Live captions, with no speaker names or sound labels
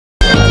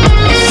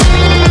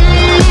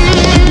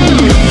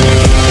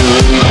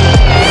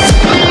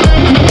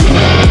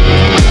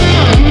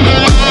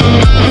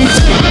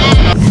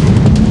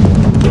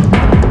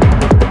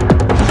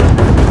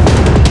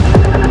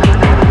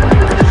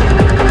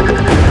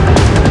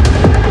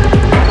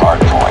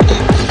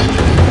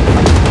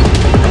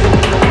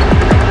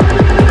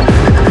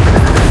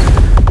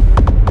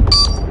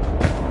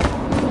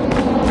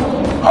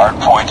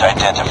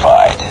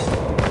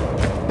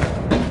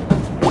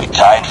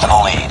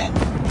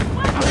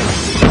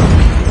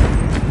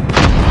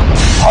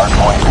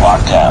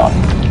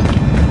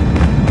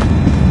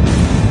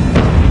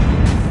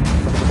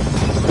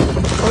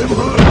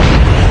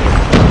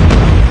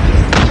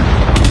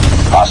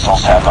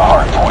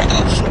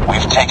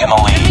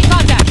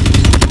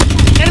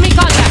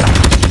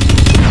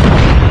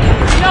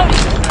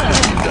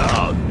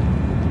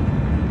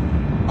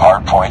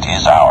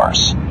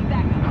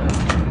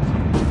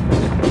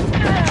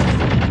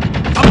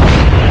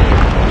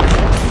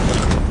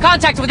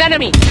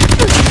enemy!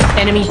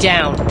 Enemy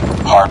down.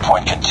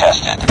 Hardpoint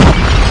contested.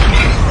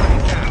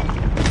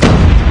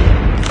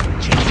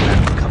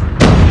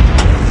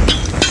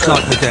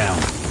 Sniper down.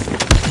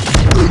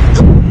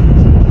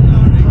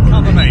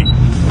 Cover me.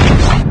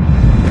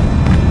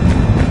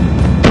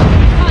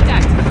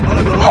 Contact!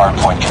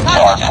 Hardpoint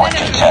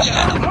contested.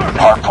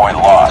 Hardpoint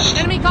lost.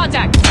 Enemy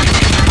contact!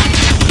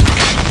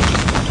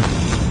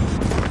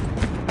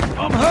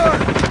 I'm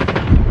hurt.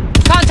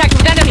 Contact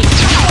with enemy!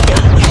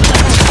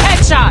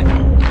 Headshot!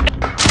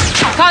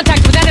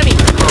 Contact with enemy!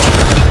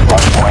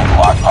 Hardpoint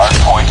locked.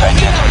 Hardpoint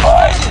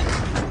identified.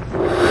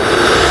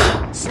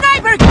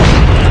 Sniper!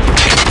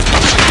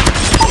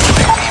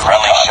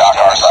 Friendly shock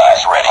RC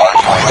is ready.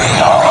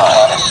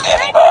 Hardpoint is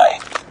standing by.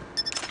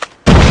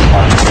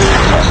 Hardpoint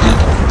contested.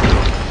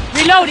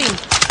 Reloading!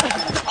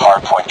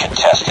 Hardpoint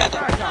contested.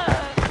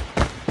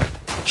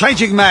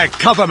 Changing mag,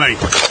 cover me.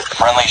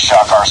 Friendly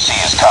shock RC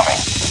is coming.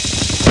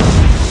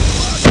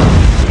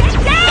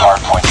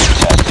 Hardpoint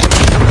contested.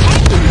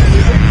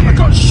 I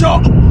got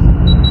shot.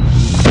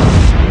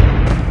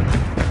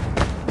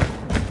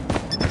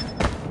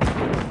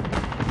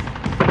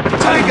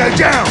 Tango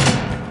down.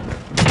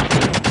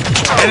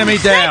 Enemy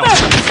down.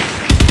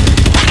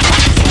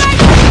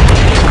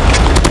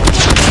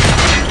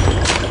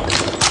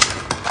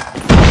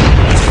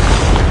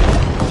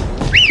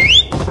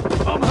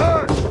 I'm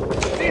hurt.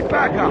 Need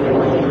backup.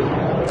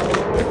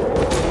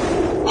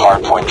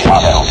 Hardpoint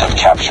contestants have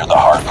captured the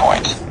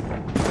hardpoint.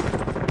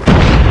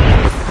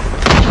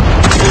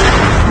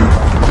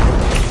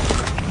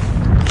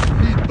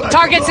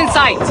 Targets in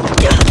sight!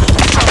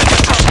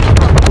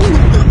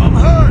 I'm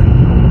hurt.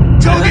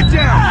 Target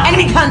down.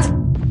 Enemy contact!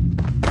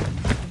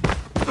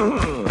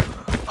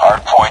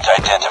 Hardpoint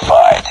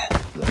identified.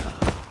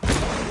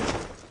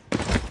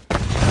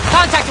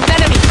 Contact with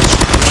enemy!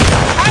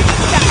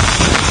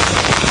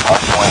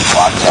 Hardpoint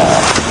locked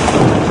down.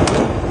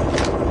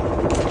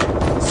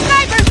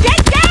 Sniper,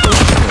 get down!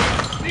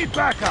 Need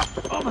backup.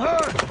 I'm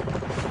hurt.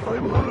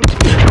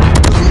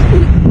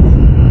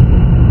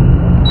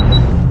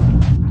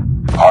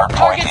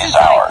 Hardpoint is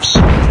ours.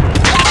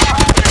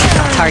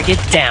 Target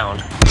down.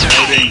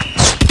 Loading.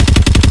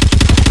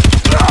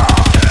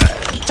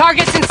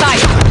 Targets in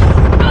sight!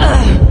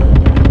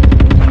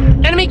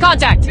 Enemy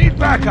contact! Need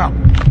backup.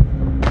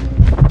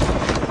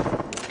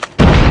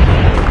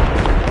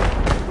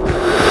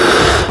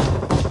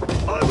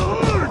 I'm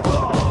hurt.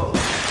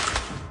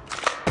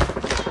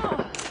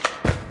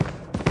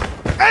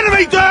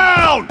 Enemy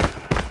down!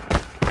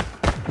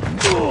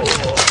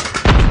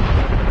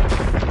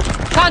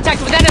 Contact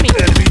with enemy!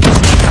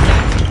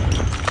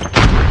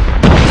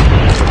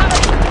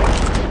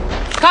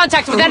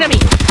 Contact with enemy!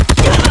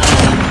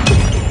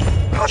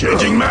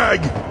 Changing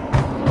mag.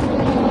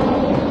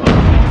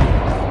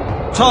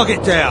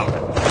 Target down.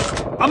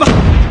 I'm a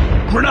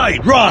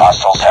grenade. Run.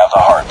 Hostiles have the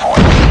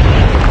hardpoint.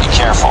 Be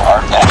careful,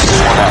 hardpoint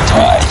is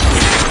identified.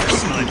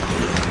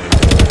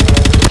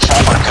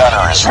 Chopper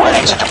gunner is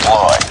ready to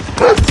deploy.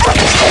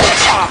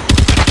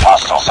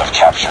 Hostiles have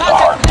captured the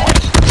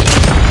hardpoint.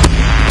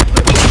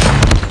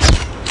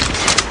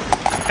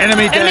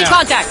 Enemy down. Enemy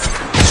contact!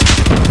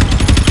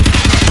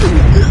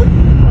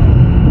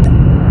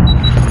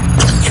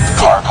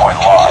 Hardpoint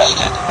lost.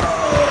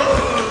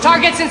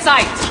 Targets in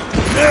sight!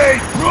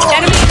 Grenade. Run.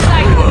 Enemy in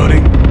sight!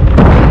 Loading.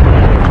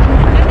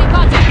 Enemy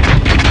contact!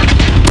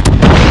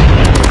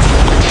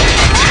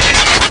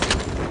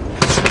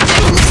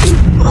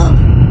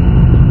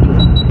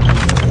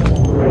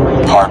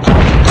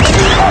 Hardpoint.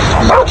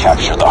 Hostiles have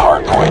captured the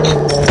hardpoint.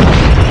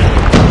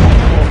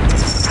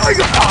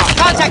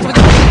 Contact with...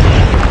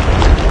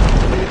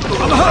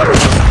 I'm hurt.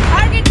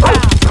 Target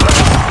down!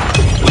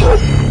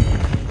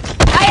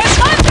 I have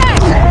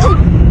contact!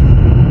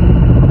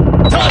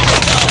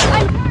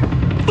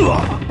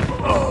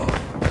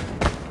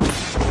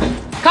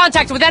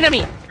 Contact with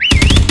enemy!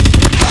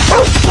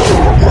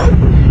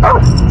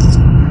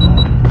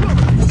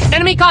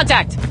 Enemy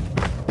contact!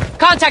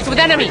 Contact with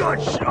enemy!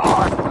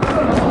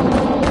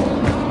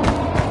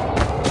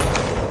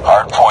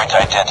 Hardpoint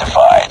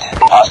identified.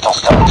 Hostile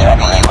still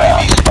attacking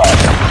UAV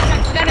spotted.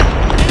 Contact with enemy!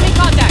 Enemy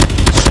contact!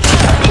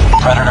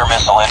 Predator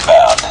missile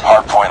inbound.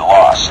 Hardpoint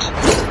lost.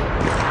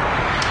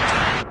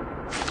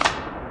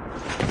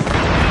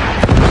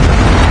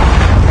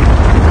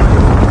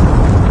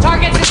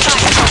 Targets in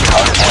sight!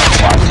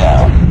 Hardpoint locked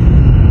down.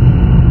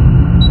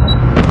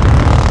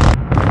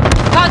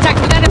 Contact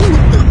with enemy!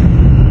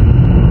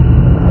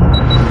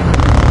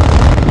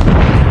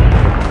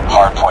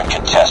 Hardpoint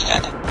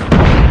contested.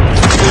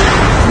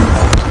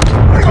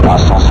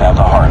 Hostiles have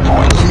the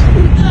hardpoint.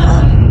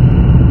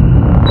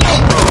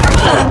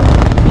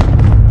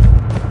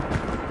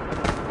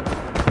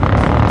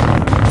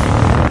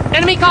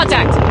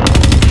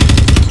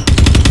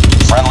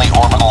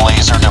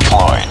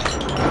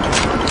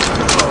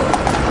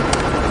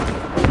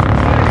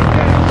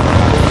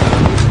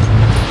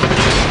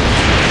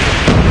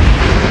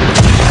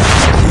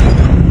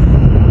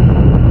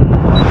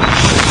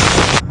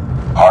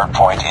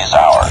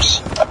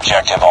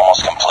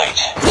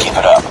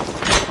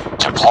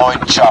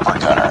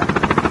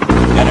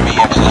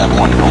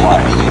 XS-1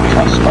 Goliath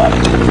incoming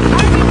spotted.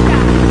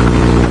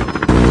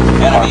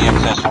 Enemy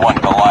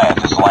XS-1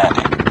 Goliath is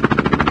landing.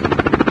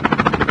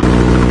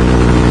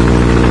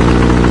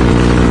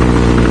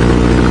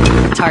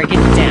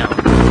 Target down.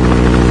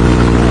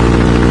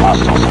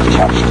 Hostiles have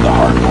captured the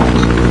hardpoint.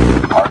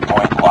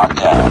 Hardpoint locked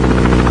down.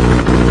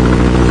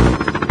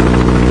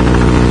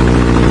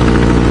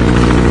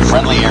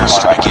 Friendly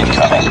airstrike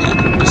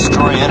incoming.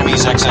 Destroy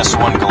enemy's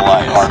XS-1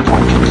 Goliath.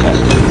 Hardpoint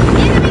contested.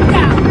 Enemy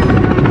down!